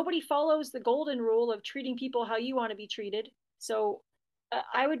kind. Nobody follows the golden rule of treating people how you want to be treated. So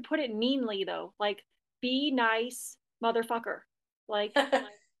I would put it meanly though. Like be nice, motherfucker. Like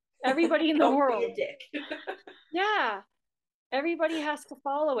everybody in the Don't be world. a dick. Yeah. Everybody has to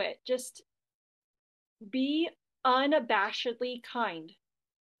follow it. Just be unabashedly kind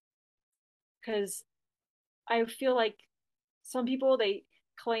because I feel like some people, they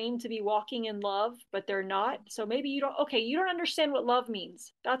claim to be walking in love, but they're not. So maybe you don't understand what love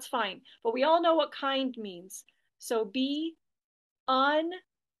means. That's fine. But we all know what kind means. So be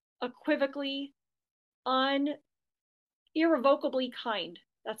unequivocally, irrevocably kind.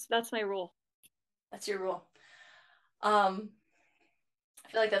 That's my rule. That's your rule. Um, I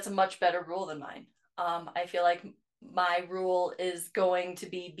feel like that's a much better rule than mine. I feel like my rule is going to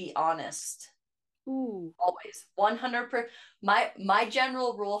be honest. Ooh. Always. 100%. My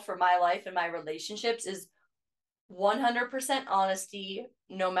general rule for my life and my relationships is 100% honesty,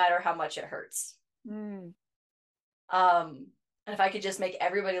 no matter how much it hurts. Mm. And if I could just make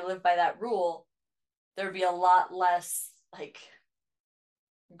everybody live by that rule, there'd be a lot less like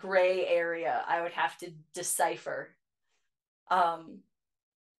gray area I would have to decipher. Um,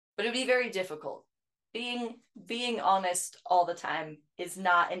 but it'd be very difficult. Being honest all the time is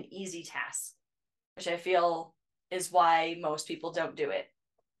not an easy task, which I feel is why most people don't do it.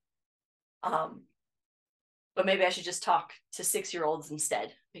 Um, but maybe I should just talk to 6-year-olds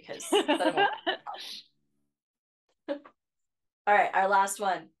instead because that won't. All right, our last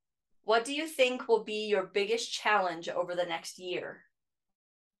one. What do you think will be your biggest challenge over the next year?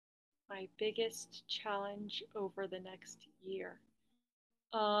 My biggest challenge over the next year.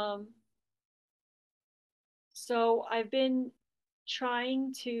 Um, so I've been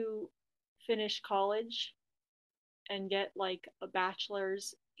trying to finish college and get like a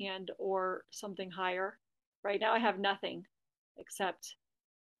bachelor's and or something higher. Right now I have nothing except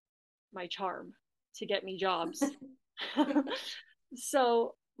my charm to get me jobs.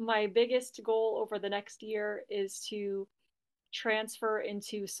 So my biggest goal over the next year is to transfer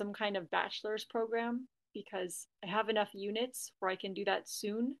into some kind of bachelor's program because I have enough units where I can do that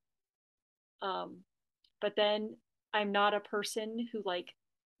soon. Um, but then I'm not a person who like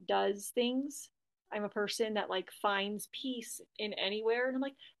does things. I'm a person that like finds peace in anywhere. And I'm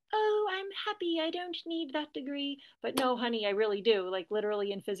like, oh, I'm happy. I don't need that degree. But no, honey, I really do, like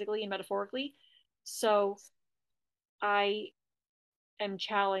literally and physically and metaphorically. So I am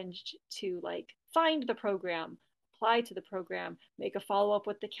challenged to like find the program, apply to the program, make a follow up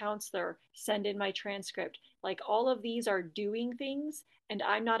with the counselor, send in my transcript. Like all of these are doing things, and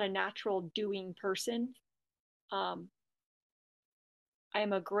I'm not a natural doing person. Um, I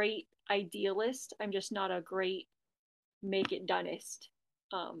am a great idealist. I'm just not a great make it doneist.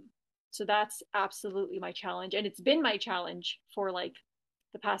 Um, so that's absolutely my challenge. And it's been my challenge for like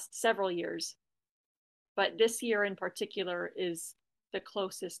the past several years. But this year in particular is the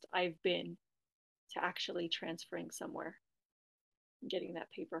closest I've been to actually transferring somewhere and getting that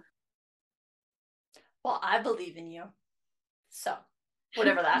paper. Well, I believe in you. So,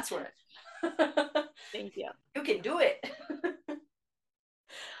 whatever that's worth. Thank you. You can do it.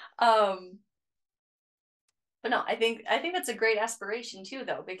 um, but no, I think that's a great aspiration too,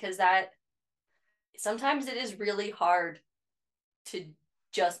 though, because that sometimes it is really hard to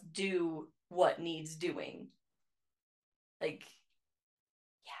just do what needs doing. Like,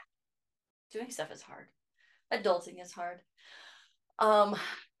 yeah, doing stuff is hard. Adulting is hard. Um,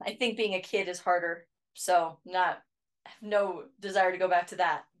 I think being a kid is harder. So not I have no desire to go back to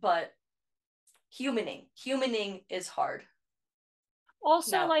that, but humaning is hard.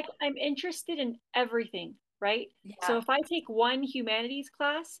 Also, No. like, I'm interested in everything, right? So Yeah. if I take one humanities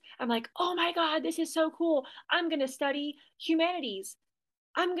class, I'm like, oh my God, this is so cool. I'm going to study humanities.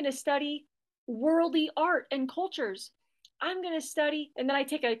 I'm going to study worldly art and cultures. I'm going to study, and then I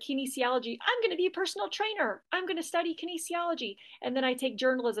take a kinesiology. I'm going to be a personal trainer. I'm going to study kinesiology. And then I take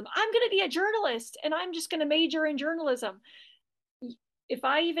journalism. I'm going to be a journalist, and I'm just going to major in journalism. If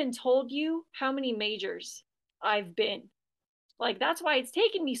I even told you how many majors I've been, like that's why it's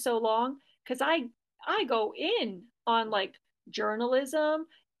taken me so long because I go in on like journalism,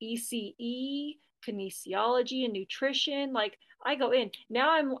 ECE, kinesiology and nutrition. Like I go in. Now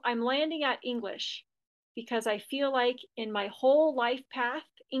I'm landing at English because I feel like in my whole life path,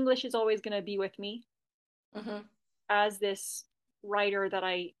 English is always going to be with me Mm-hmm. as this writer that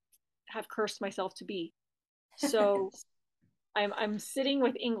I have cursed myself to be. So I'm sitting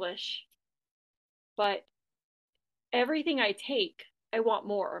with English, but everything I take, I want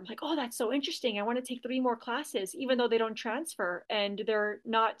more. I'm like, oh, that's so interesting. I want to take 3 more classes, even though they don't transfer and they're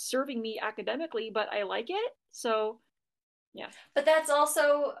not serving me academically, but I like it. So, yeah. But that's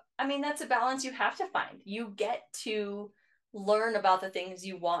also, I mean, that's a balance you have to find. You get to learn about the things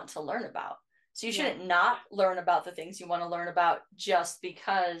you want to learn about. So you Yeah. shouldn't not learn about the things you want to learn about just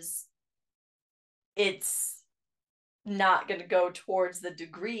because it's not going to go towards the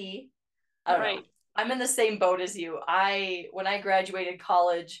degree. I don't know. Right. I'm in the same boat as you. When I graduated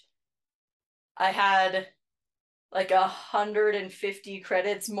college, I had like 150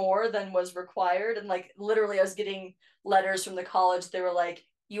 credits more than was required. And like literally I was getting letters from the college. They were like,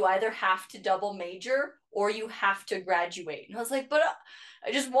 you either have to double major or you have to graduate. And I was like, but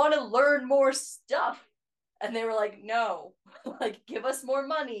I just want to learn more stuff. And they were like, no, like give us more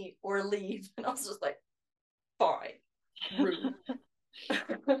money or leave. And I was just like, fine, rude.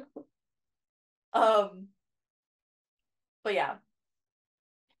 um, but yeah.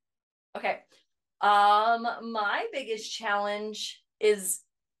 Okay. My biggest challenge is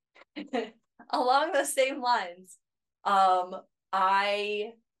along the same lines.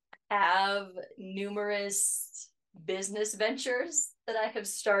 I have numerous business ventures that I have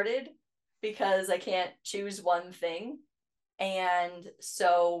started because I can't choose one thing. And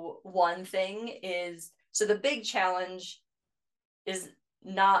so one thing is, so the big challenge is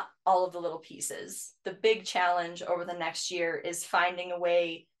not all of the little pieces. The big challenge over the next year is finding a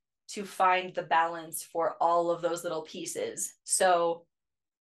way to find the balance for all of those little pieces. So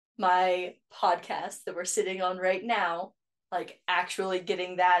my podcast that we're sitting on right now, like actually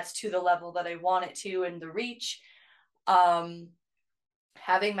getting that to the level that I want it to and the reach.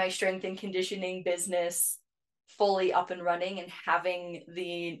 Having my strength and conditioning business fully up and running and having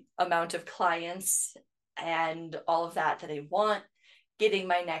the amount of clients and all of that that I want, getting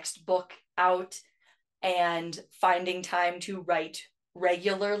my next book out and finding time to write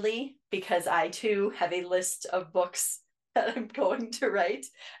regularly because I too have a list of books that I'm going to write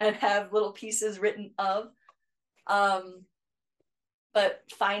and have little pieces written of. But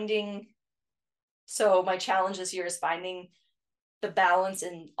so my challenge this year is finding the balance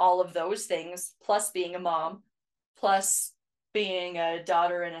in all of those things, plus being a mom, plus being a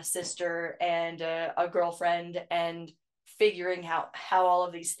daughter and a sister and a girlfriend, and figuring out how all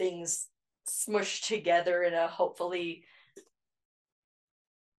of these things smush together in a hopefully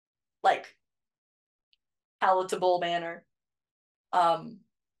like palatable manner, um,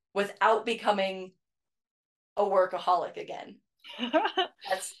 without becoming a workaholic again.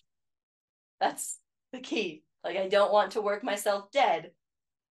 That's that's the key. Like I don't want to work myself dead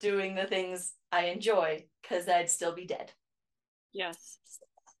doing the things I enjoy because I'd still be dead. Yes.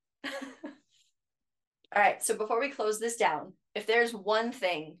 All right, so before we close this down, if there's one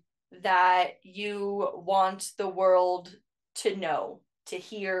thing that you want the world to know, to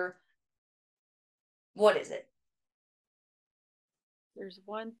hear, what is it? There's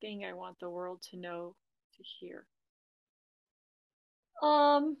one thing I want the world to know, to hear.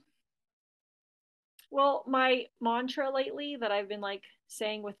 Um, well, my mantra lately that I've been like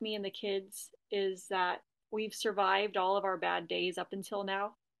saying with me and the kids is that we've survived all of our bad days up until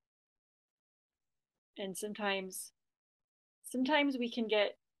now. And sometimes we can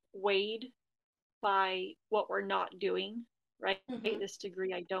get weighed by what we're not doing, right? Mm-hmm. This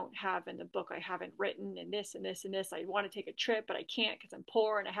degree I don't have, and the book I haven't written, and this and this and this. I want to take a trip, but I can't because I'm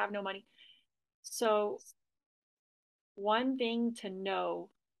poor and I have no money. So, one thing to know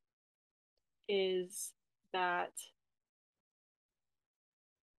is that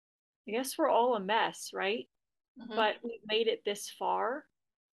I guess we're all a mess, right? Mm-hmm. But we've made it this far.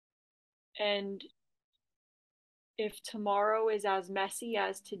 And if tomorrow is as messy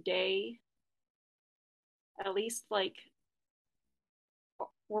as today, at least like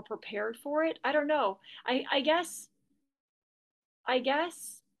we're prepared for it. I don't know. I guess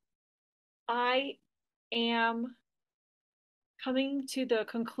I am coming to the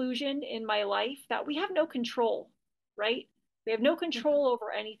conclusion in my life that we have no control, right? We have no control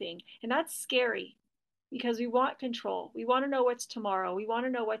over anything. And that's scary because we want control. We want to know what's tomorrow. We want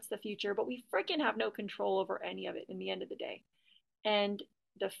to know what's the future, but we freaking have no control over any of it in the end of the day. And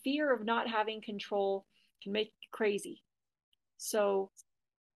the fear of not having control can make you crazy. So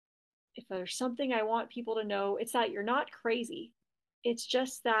if there's something I want people to know, it's that you're not crazy. It's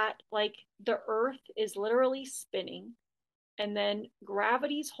just that, like, the earth is literally spinning, and then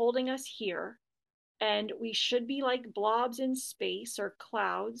gravity's holding us here, and we should be like blobs in space or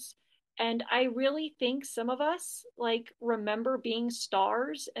clouds. And I really think some of us like remember being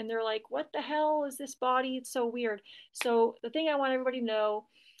stars and they're like, what the hell is this body? It's so weird. So, the thing I want everybody to know,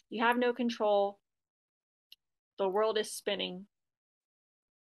 you have no control. The world is spinning.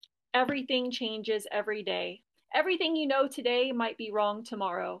 Everything changes every day. Everything you know today might be wrong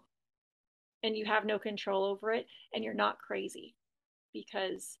tomorrow, and you have no control over it, and you're not crazy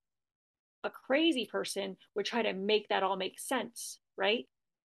because a crazy person would try to make that all make sense, right?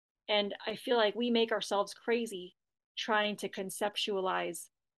 And I feel like we make ourselves crazy trying to conceptualize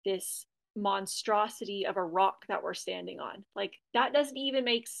this monstrosity of a rock that we're standing on. Like, that doesn't even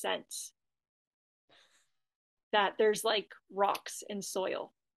make sense that there's like rocks and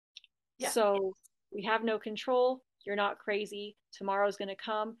soil. Yeah. So We have no control. You're not crazy. Tomorrow's going to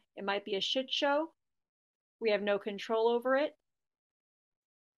come. It might be a shit show. We have no control over it.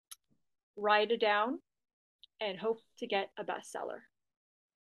 Write it down and hope to get a bestseller.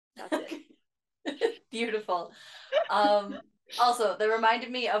 That's it. Beautiful. Also, that reminded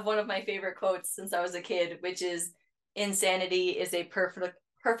me of one of my favorite quotes since I was a kid, which is insanity is a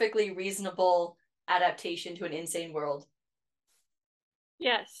perfectly reasonable adaptation to an insane world.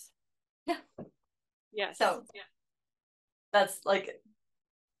 Yes. Yeah. Yes. So yeah. That's like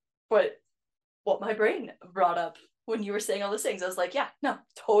what my brain brought up when you were saying all those things. I was like, yeah, no,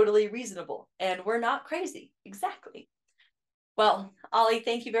 totally reasonable. And we're not crazy. Exactly. Well, Ollie,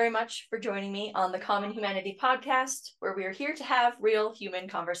 thank you very much for joining me on the Common Humanity podcast, where we are here to have real human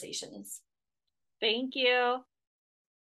conversations. Thank you.